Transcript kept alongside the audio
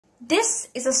This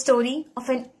is a story of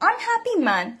an unhappy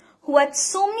man who had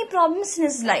so many problems in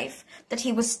his life that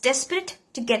he was desperate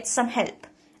to get some help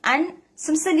and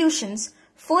some solutions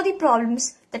for the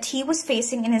problems that he was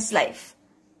facing in his life.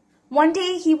 One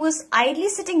day he was idly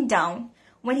sitting down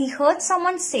when he heard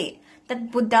someone say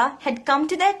that Buddha had come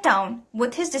to their town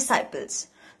with his disciples.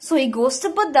 So he goes to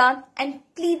Buddha and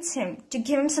pleads him to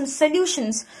give him some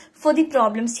solutions for the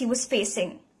problems he was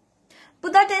facing.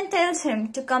 Buddha then tells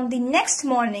him to come the next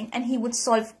morning and he would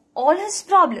solve all his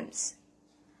problems.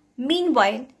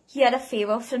 Meanwhile, he had a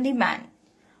favor from the man.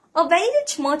 A very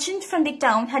rich merchant from the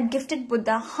town had gifted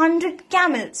Buddha 100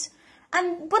 camels,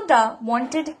 and Buddha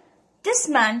wanted this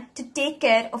man to take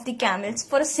care of the camels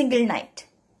for a single night.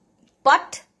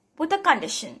 But with a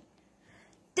condition.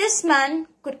 This man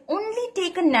could only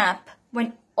take a nap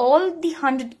when all the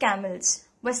 100 camels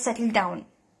were settled down.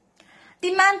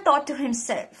 The man thought to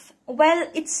himself, well,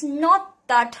 it's not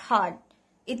that hard.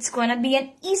 It's gonna be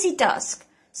an easy task.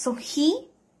 So he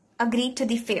agreed to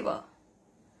the favor.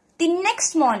 The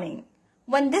next morning,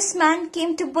 when this man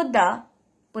came to Buddha,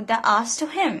 Buddha asked to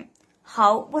him,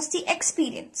 how was the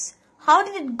experience? How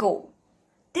did it go?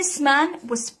 This man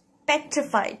was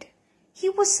petrified. He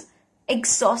was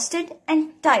exhausted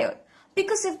and tired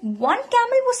because if one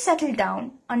camel was settled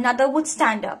down, another would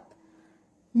stand up.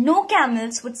 No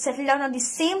camels would settle down at the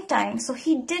same time, so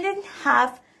he didn't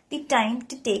have the time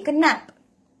to take a nap.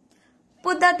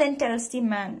 Buddha then tells the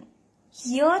man,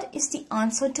 here is the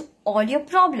answer to all your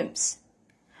problems.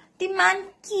 The man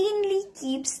keenly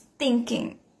keeps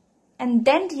thinking and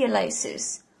then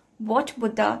realizes what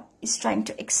Buddha is trying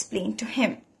to explain to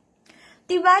him.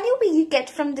 The value we get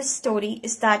from this story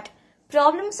is that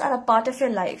problems are a part of your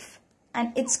life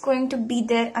and it's going to be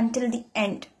there until the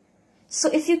end. So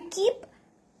if you keep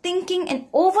thinking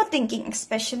and overthinking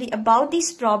especially about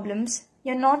these problems,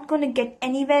 you're not going to get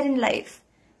anywhere in life.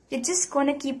 You're just going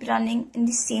to keep running in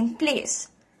the same place.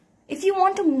 If you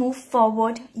want to move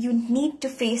forward, you need to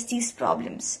face these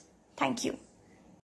problems. Thank you.